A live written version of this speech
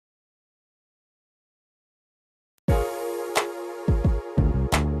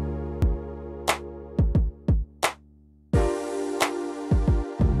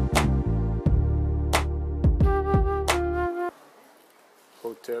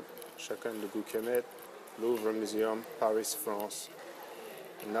Hotep, chacun de Goukemet, Louvre Museum, Paris, France.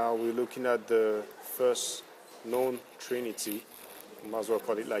 And now we're looking at the first known Trinity, might as well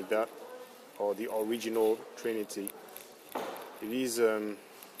call it like that, or the original Trinity. It is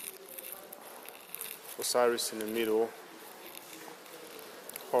Osiris in the middle,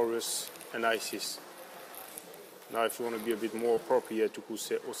 Horus and Isis. Now if you want to be a bit more appropriate, you could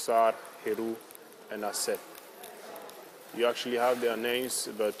say Osar, Heru, and Aset. You actually have their names,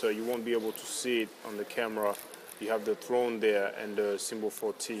 but you won't be able to see it on the camera. You have the throne there and the symbol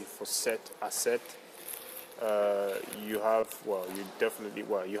for T for Set, Aset. You have,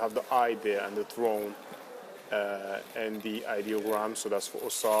 you have the eye there and the throne and the ideogram, so that's for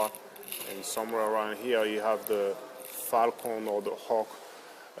Osar. And somewhere around here you have the falcon or the hawk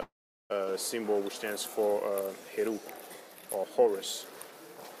symbol, which stands for Heru or Horus.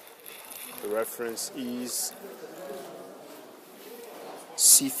 The reference is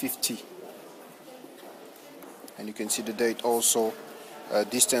C50, and you can see the date also.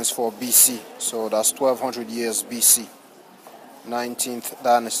 This stands for BC, so that's 1200 years BC, 19th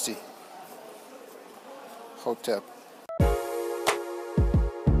dynasty, Hotep.